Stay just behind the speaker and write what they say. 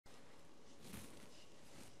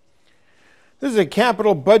This is a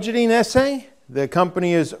capital budgeting essay. The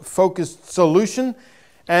company is Focused Solution.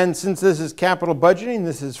 And since this is capital budgeting,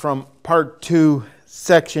 this is from Part 2,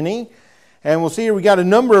 Section E. And we'll see here we got a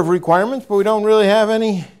number of requirements, but we don't really have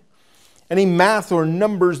any math or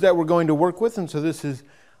numbers that we're going to work with. And so this is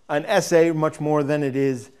an essay much more than it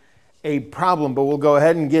is a problem. But we'll go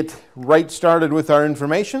ahead and get right started with our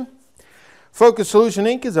information. Focused Solution,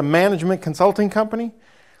 Inc. is a management consulting company.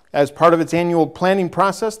 As part of its annual planning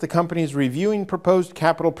process, the company is reviewing proposed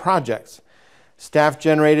capital projects.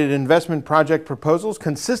 Staff-generated investment project proposals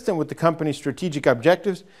consistent with the company's strategic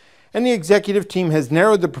objectives, and the executive team has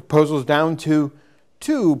narrowed the proposals down to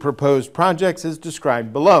 2 proposed projects as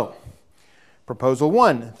described below. Proposal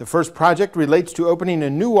 1. The first project relates to opening a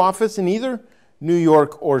new office in either New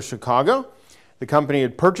York or Chicago. The company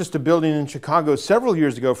had purchased a building in Chicago several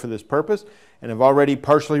years ago for this purpose and have already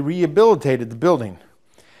partially rehabilitated the building.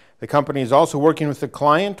 The company is also working with the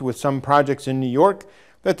client with some projects in New York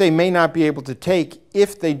that they may not be able to take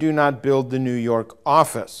if they do not build the New York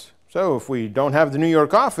office. So if we don't have the New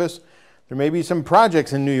York office, there may be some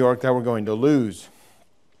projects in New York that we're going to lose.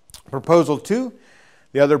 Proposal 2,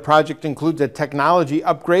 the other project includes a technology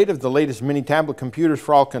upgrade of the latest mini-tablet computers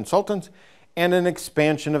for all consultants and an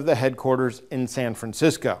expansion of the headquarters in San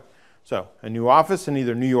Francisco. So a new office in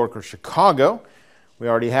either New York or Chicago. We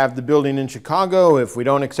already have the building in Chicago. If we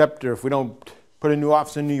don't accept or if we don't put a new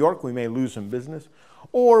office in New York, we may lose some business.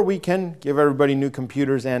 Or we can give everybody new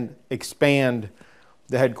computers and expand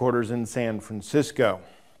the headquarters in San Francisco.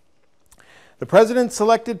 The president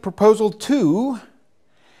selected Proposal 2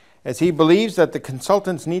 as he believes that the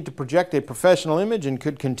consultants need to project a professional image and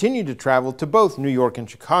could continue to travel to both New York and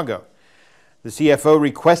Chicago. The CFO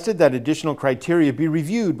requested that additional criteria be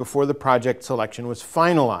reviewed before the project selection was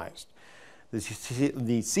finalized. The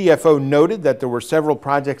CFO noted that there were several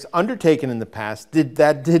projects undertaken in the past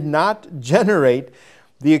that did not generate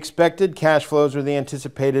the expected cash flows or the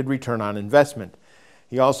anticipated return on investment.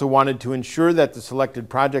 He also wanted to ensure that the selected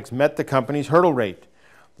projects met the company's hurdle rate.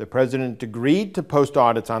 The president agreed to post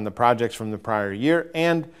audits on the projects from the prior year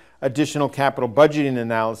and additional capital budgeting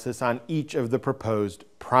analysis on each of the proposed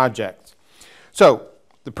projects. So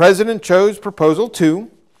the president chose Proposal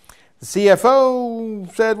 2. The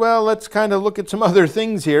CFO said, well, let's kind of look at some other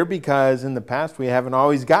things here because in the past we haven't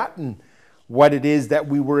always gotten what it is that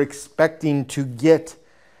we were expecting to get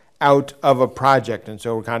out of a project. And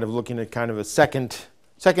so we're kind of looking at kind of a second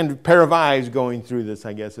pair of eyes going through this,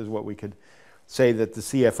 I guess, is what we could say that the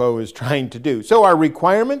CFO is trying to do. So our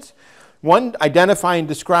requirements: 1, identify and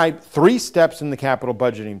describe 3 steps in the capital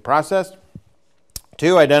budgeting process.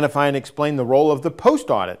 2, identify and explain the role of the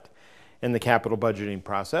post-audit in the capital budgeting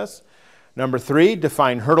process. Number 3,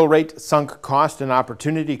 define hurdle rate, sunk cost, and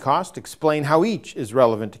opportunity cost. Explain how each is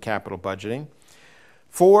relevant to capital budgeting.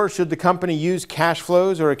 4, should the company use cash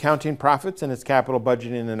flows or accounting profits in its capital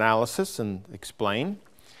budgeting analysis, and explain.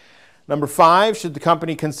 Number 5, should the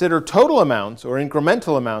company consider total amounts or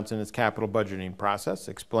incremental amounts in its capital budgeting process?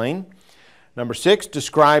 Explain. Number 6,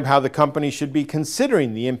 describe how the company should be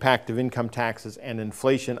considering the impact of income taxes and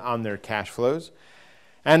inflation on their cash flows.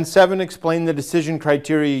 And 7, explain the decision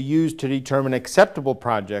criteria used to determine acceptable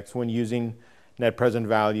projects when using net present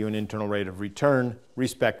value and internal rate of return,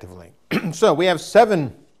 respectively. So we have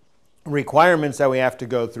 7 requirements that we have to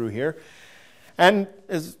go through here. And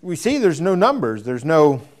as we see, there's no numbers. There's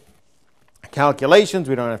no calculations.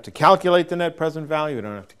 We don't have to calculate the net present value. We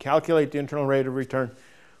don't have to calculate the internal rate of return.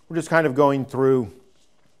 We're just kind of going through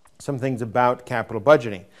some things about capital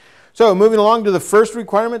budgeting. So moving along to the first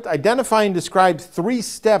requirement, identify and describe 3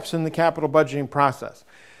 steps in the capital budgeting process.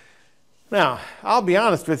 Now, I'll be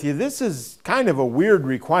honest with you, this is kind of a weird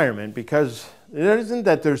requirement because it isn't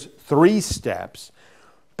that there's 3 steps,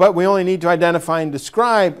 but we only need to identify and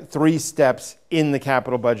describe 3 steps in the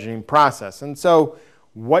capital budgeting process. And so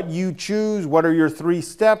what you choose, what are your 3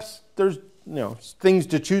 steps, there's things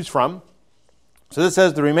to choose from. So this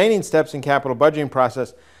says the remaining steps in capital budgeting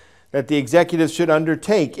process that the executives should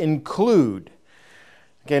undertake include.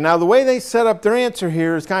 Okay, now the way they set up their answer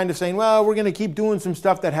here is kind of saying, well, we're going to keep doing some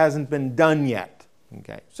stuff that hasn't been done yet.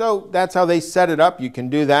 Okay, so that's how they set it up. You can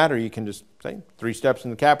do that, or you can just say 3 steps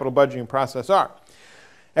in the capital budgeting process are: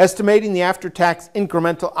 estimating the after-tax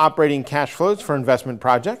incremental operating cash flows for investment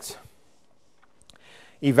projects,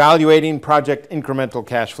 evaluating project incremental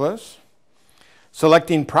cash flows,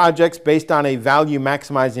 selecting projects based on a value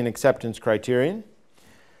maximizing acceptance criterion,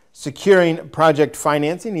 securing project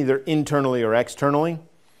financing either internally or externally,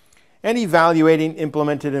 and evaluating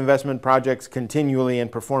implemented investment projects continually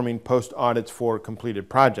and performing post-audits for completed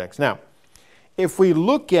projects. Now, if we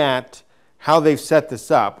look at how they've set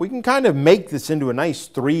this up, we can kind of make this into a nice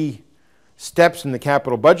 3 steps in the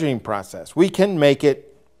capital budgeting process. We can make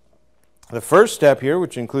it the first step here,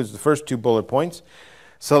 which includes the first 2 bullet points,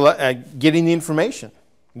 getting the information,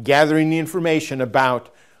 gathering the information about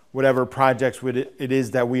whatever projects it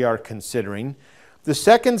is that we are considering. The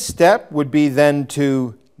second step would be then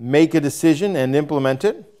to make a decision and implement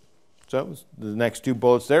it. So the next 2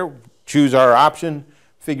 bullets there, choose our option,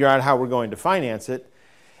 figure out how we're going to finance it.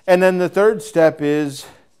 And then the third step is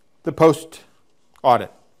the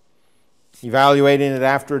post-audit, evaluating it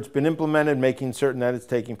after it's been implemented, making certain that it's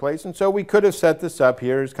taking place. And so we could have set this up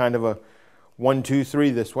here as kind of a 1, 2, 3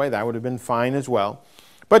 this way. That would have been fine as well.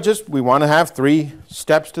 But just we want to have 3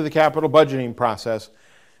 steps to the capital budgeting process.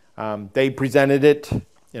 They presented it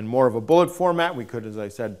in more of a bullet format. We could, as I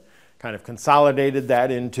said, kind of consolidated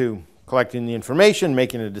that into collecting the information,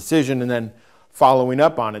 making a decision, and then following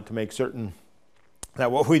up on it to make certain that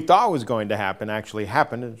what we thought was going to happen actually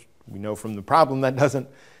happened. As we know from the problem, that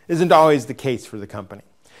isn't always the case for the company.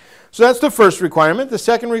 So that's the first requirement. The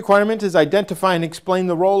second requirement is identify and explain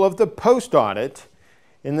the role of the post-audit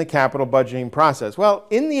in the capital budgeting process. Well,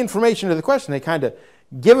 in the information of the question, they kind of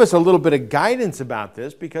give us a little bit of guidance about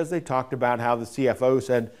this because they talked about how the CFO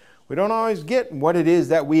said, we don't always get what it is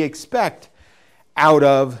that we expect out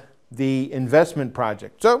of the investment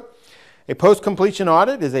project. So a post-completion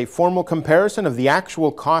audit is a formal comparison of the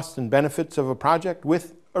actual costs and benefits of a project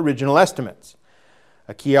with original estimates.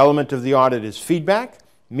 A key element of the audit is feedback,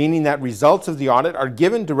 meaning that results of the audit are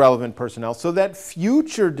given to relevant personnel so that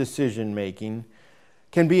future decision-making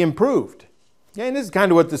can be improved. Yeah, and this is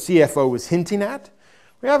kind of what the CFO was hinting at.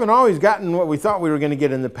 We haven't always gotten what we thought we were going to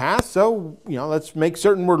get in the past, so let's make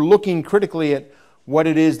certain we're looking critically at what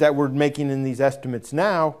it is that we're making in these estimates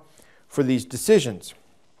now for these decisions.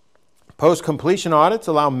 Post-completion audits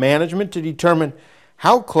allow management to determine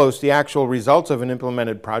how close the actual results of an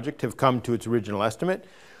implemented project have come to its original estimate.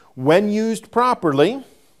 When used properly,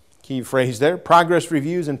 key phrase there, progress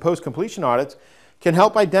reviews and post-completion audits can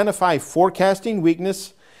help identify forecasting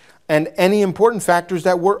weakness and any important factors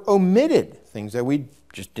that were omitted, things that we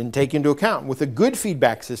just didn't take into account. With a good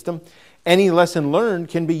feedback system, any lesson learned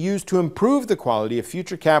can be used to improve the quality of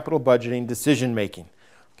future capital budgeting decision-making.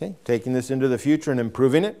 Okay, taking this into the future and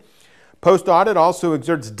improving it. Post-audit also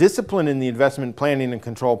exerts discipline in the investment planning and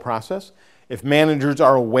control process. If managers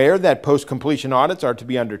are aware that post-completion audits are to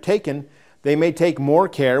be undertaken, they may take more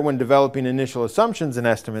care when developing initial assumptions and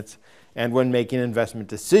estimates and when making investment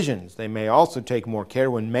decisions. They may also take more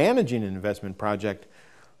care when managing an investment project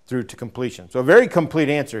through to completion. So a very complete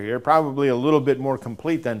answer here, probably a little bit more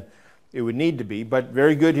complete than it would need to be, but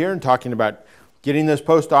very good here in talking about getting this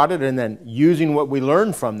post-audit and then using what we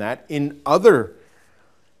learned from that in other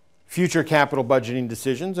future capital budgeting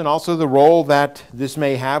decisions, and also the role that this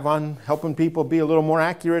may have on helping people be a little more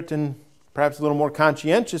accurate and perhaps a little more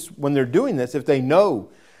conscientious when they're doing this if they know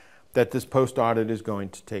that this post-audit is going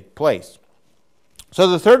to take place. So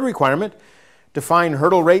the third requirement, define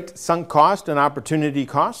hurdle rate, sunk cost, and opportunity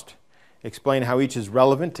cost. Explain how each is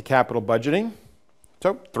relevant to capital budgeting.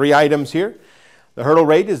 So 3 items here. The hurdle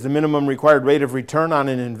rate is the minimum required rate of return on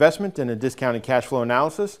an investment in a discounted cash flow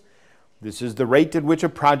analysis. This is the rate at which a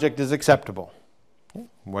project is acceptable. Okay.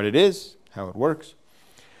 What it is, how it works.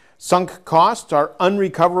 Sunk costs are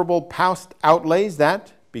unrecoverable past outlays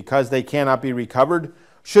that, because they cannot be recovered,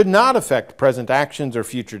 should not affect present actions or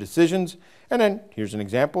future decisions. And then, here's an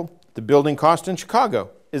example. The building cost in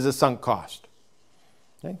Chicago is a sunk cost.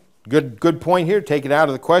 Okay. Good point here. Take it out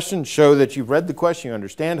of the question. Show that you've read the question. You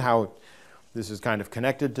understand how this is kind of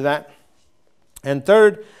connected to that. And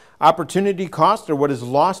third, opportunity costs are what is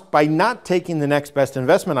lost by not taking the next best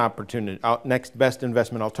investment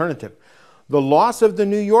alternative. The loss of the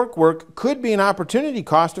New York work could be an opportunity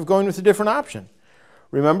cost of going with a different option.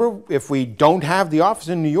 Remember, if we don't have the office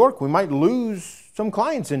in New York, we might lose some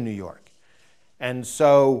clients in New York. And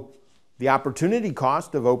so the opportunity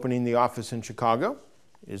cost of opening the office in Chicago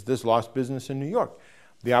is this lost business in New York.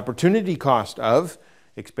 The opportunity cost of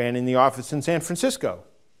expanding the office in San Francisco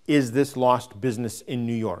is this lost business in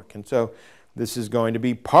New York. And so this is going to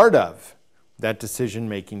be part of that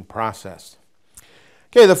decision-making process.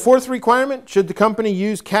 Okay, the fourth requirement, should the company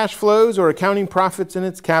use cash flows or accounting profits in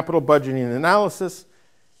its capital budgeting analysis?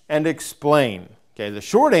 And explain. Okay, the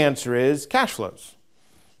short answer is cash flows.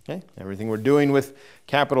 Okay, everything we're doing with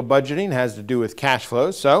capital budgeting has to do with cash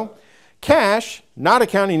flows. So cash, not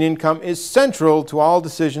accounting income, is central to all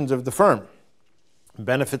decisions of the firm.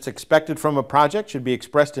 Benefits expected from a project should be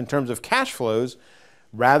expressed in terms of cash flows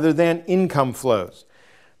rather than income flows.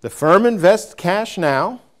 The firm invests cash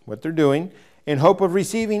now, what they're doing, in hope of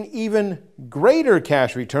receiving even greater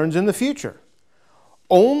cash returns in the future.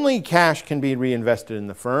 only cash can be reinvested in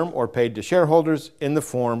the firm or paid to shareholders in the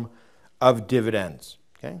form of dividends.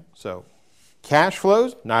 Okay, so cash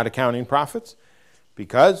flows, not accounting profits,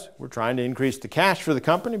 because we're trying to increase the cash for the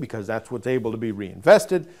company because that's what's able to be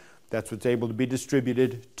reinvested, that's what's able to be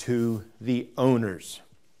distributed to the owners.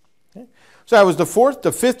 Okay. So that was the fourth.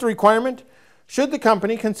 The fifth requirement, should the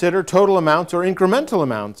company consider total amounts or incremental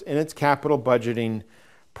amounts in its capital budgeting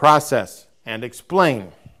process and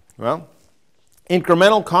explain? Well,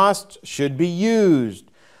 incremental costs should be used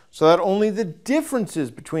so that only the differences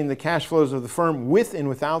between the cash flows of the firm with and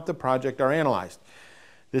without the project are analyzed.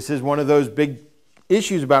 This is one of those big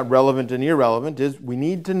issues about relevant and irrelevant, is we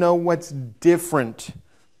need to know what's different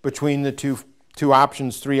between the two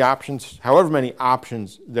options, three options, however many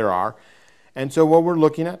options there are. And so what we're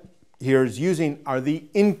looking at here is are the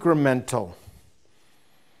incremental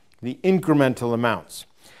amounts.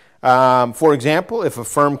 For example, if a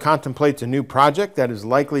firm contemplates a new project that is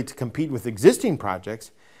likely to compete with existing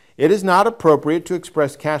projects, it is not appropriate to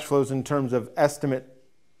express cash flows in terms of estimate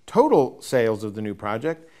total sales of the new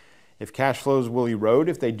project. If cash flows will erode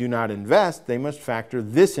if they do not invest, they must factor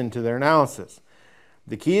this into their analysis.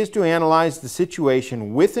 The key is to analyze the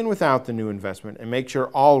situation with and without the new investment and make sure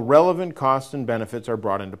all relevant costs and benefits are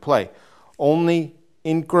brought into play. Only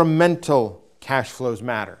incremental cash flows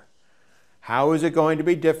matter. How is it going to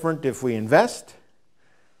be different if we invest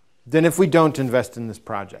than if we don't invest in this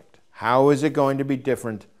project? How is it going to be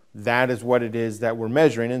different? That is what it is that we're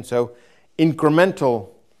measuring. And so incremental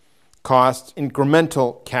costs,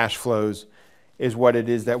 incremental cash flows is what it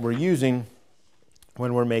is that we're using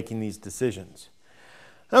when we're making these decisions.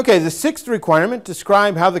 Okay, the sixth requirement,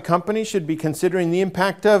 describe how the company should be considering the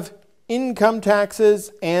impact of income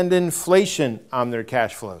taxes and inflation on their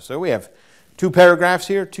cash flow. So we have two paragraphs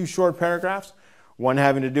here, two short paragraphs, one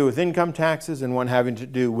having to do with income taxes and one having to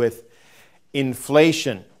do with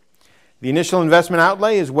inflation. The initial investment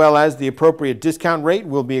outlay as well as the appropriate discount rate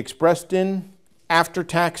will be expressed in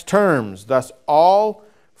after-tax terms. Thus, all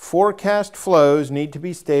forecast flows need to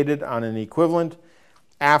be stated on an equivalent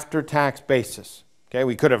after-tax basis. Okay,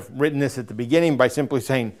 we could have written this at the beginning by simply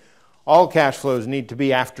saying all cash flows need to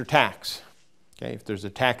be after tax. Okay, if there's a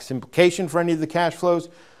tax implication for any of the cash flows,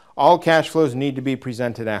 all cash flows need to be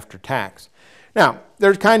presented after tax. Now,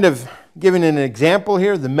 there's kind of given an example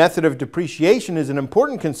here. The method of depreciation is an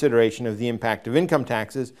important consideration of the impact of income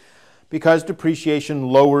taxes because depreciation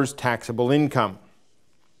lowers taxable income.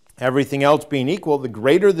 Everything else being equal, the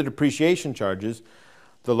greater the depreciation charges,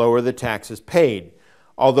 the lower the taxes paid.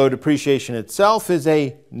 Although depreciation itself is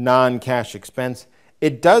a non-cash expense,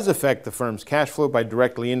 it does affect the firm's cash flow by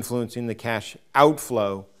directly influencing the cash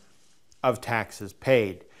outflow of taxes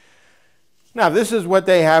paid. Now, this is what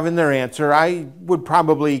they have in their answer. I would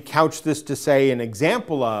probably couch this to say an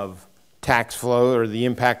example of tax flow or the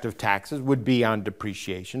impact of taxes would be on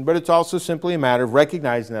depreciation, but it's also simply a matter of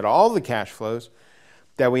recognizing that all the cash flows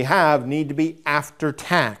that we have need to be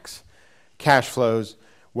after-tax cash flows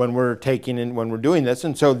when we're doing this,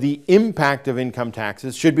 and so the impact of income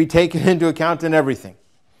taxes should be taken into account in everything.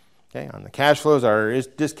 Okay, on the cash flows, our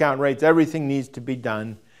discount rates, everything needs to be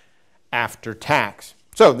done after tax.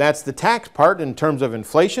 So that's the tax part in terms of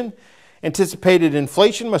inflation. Anticipated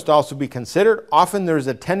inflation must also be considered. Often there is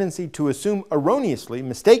a tendency to assume erroneously,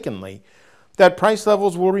 mistakenly, that price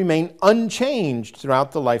levels will remain unchanged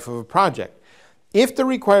throughout the life of a project. If the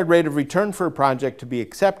required rate of return for a project to be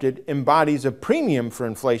accepted embodies a premium for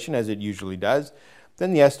inflation, as it usually does,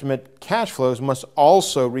 then the estimate cash flows must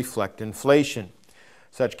also reflect inflation.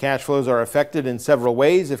 Such cash flows are affected in several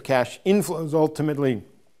ways. If cash inflows ultimately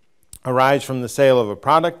arise from the sale of a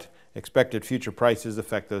product, expected future prices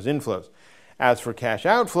affect those inflows. As for cash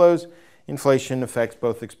outflows, inflation affects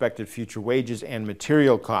both expected future wages and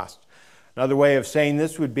material costs. Another way of saying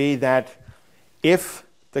this would be that if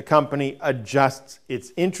the company adjusts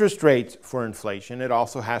its interest rates for inflation, it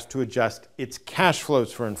also has to adjust its cash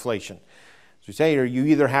flows for inflation. As we say here, you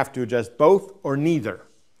either have to adjust both or neither.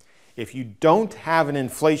 If you don't have an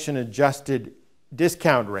inflation-adjusted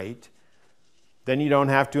discount rate, then you don't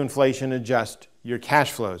have to inflation adjust your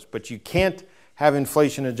cash flows. But you can't have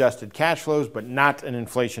inflation-adjusted cash flows but not an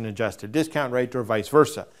inflation-adjusted discount rate or vice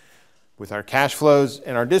versa. With our cash flows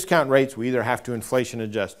and our discount rates, we either have to inflation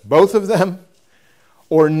adjust both of them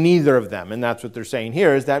or neither of them. And that's what they're saying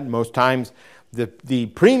here, is that most times the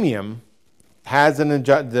premium has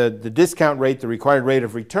the discount rate, the required rate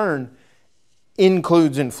of return,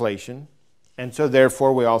 includes inflation. And so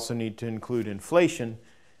therefore we also need to include inflation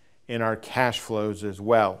in our cash flows as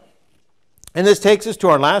well. And this takes us to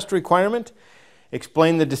our last requirement.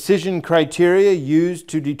 Explain the decision criteria used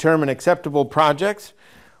to determine acceptable projects.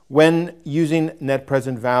 when using net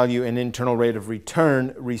present value and internal rate of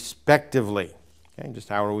return, respectively. Okay, just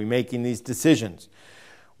how are we making these decisions?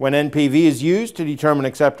 When NPV is used to determine an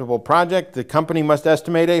acceptable project, the company must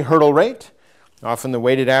estimate a hurdle rate, often the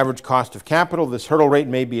weighted average cost of capital. This hurdle rate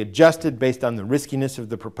may be adjusted based on the riskiness of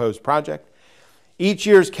the proposed project. Each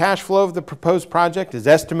year's cash flow of the proposed project is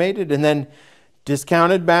estimated and then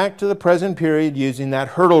discounted back to the present period using that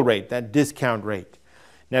hurdle rate, that discount rate.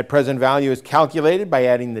 Net present value is calculated by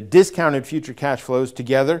adding the discounted future cash flows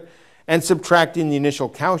together and subtracting the initial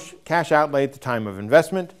cash outlay at the time of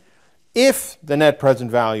investment. If the net present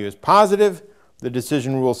value is positive, the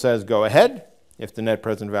decision rule says go ahead. If the net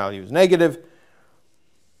present value is negative,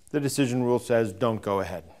 the decision rule says don't go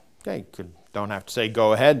ahead. Okay, don't have to say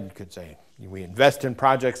go ahead. You could say we invest in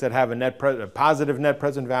projects that have a positive net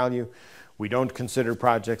present value. We don't consider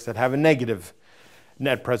projects that have a negative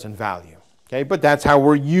net present value. Okay, but that's how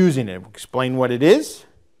we're using it. We explain what it is,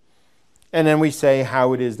 and then we say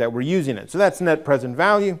how it is that we're using it. So that's net present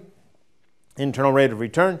value, internal rate of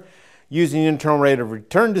return. Using the internal rate of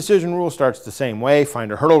return decision rule starts the same way.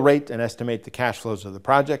 Find a hurdle rate and estimate the cash flows of the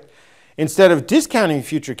project. Instead of discounting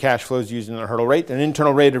future cash flows using the hurdle rate, an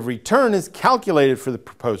internal rate of return is calculated for the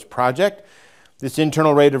proposed project. This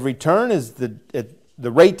internal rate of return is the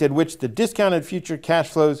rate at which the discounted future cash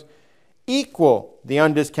flows equal the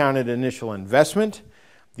undiscounted initial investment.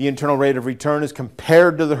 The internal rate of return is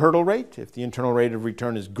compared to the hurdle rate. If the internal rate of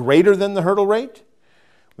return is greater than the hurdle rate,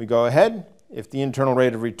 we go ahead. If the internal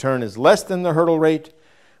rate of return is less than the hurdle rate,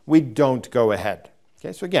 we don't go ahead.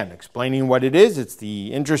 Okay, so again, explaining what it is, it's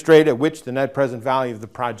the interest rate at which the net present value of the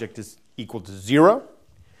project is equal to 0,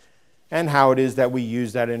 and how it is that we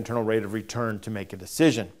use that internal rate of return to make a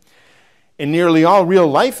decision. In nearly all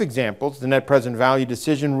real-life examples, the net present value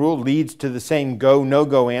decision rule leads to the same go,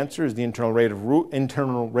 no-go answer as the internal rate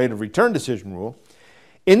of return decision rule.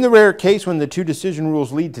 In the rare case when the two decision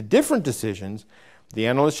rules lead to different decisions, the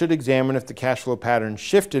analyst should examine if the cash flow pattern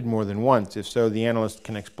shifted more than once. If so, the analyst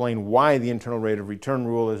can explain why the internal rate of return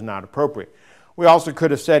rule is not appropriate. We also could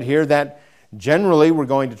have said here that generally we're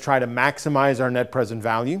going to try to maximize our net present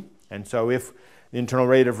value. And so if the internal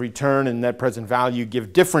rate of return and net present value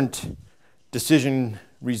give different decision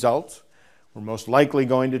results, we're most likely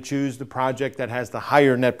going to choose the project that has the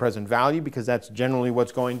higher net present value, because that's generally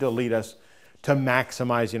what's going to lead us to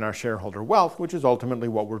maximizing our shareholder wealth, which is ultimately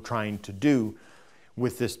what we're trying to do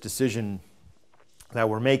with this decision that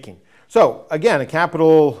we're making. So again, a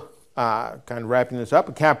capital, kind of wrapping this up,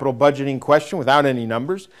 a capital budgeting question without any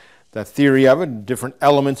numbers, the theory of it, different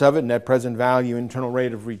elements of it, net present value, internal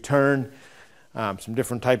rate of return, some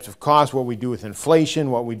different types of costs, what we do with inflation,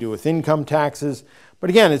 what we do with income taxes. But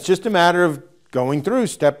again, it's just a matter of going through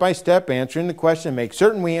step by step, answering the question, make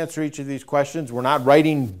certain we answer each of these questions. We're not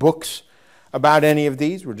writing books about any of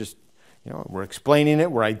these. We're just, we're explaining it,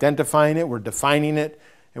 we're identifying it, we're defining it,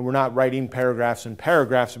 and we're not writing paragraphs and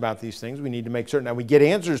paragraphs about these things. We need to make certain that we get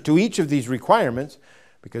answers to each of these requirements,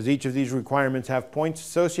 because each of these requirements have points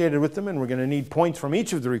associated with them, and we're going to need points from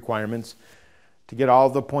each of the requirements to get all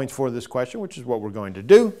the points for this question, which is what we're going to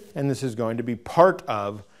do, and this is going to be part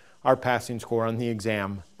of our passing score on the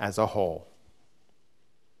exam as a whole.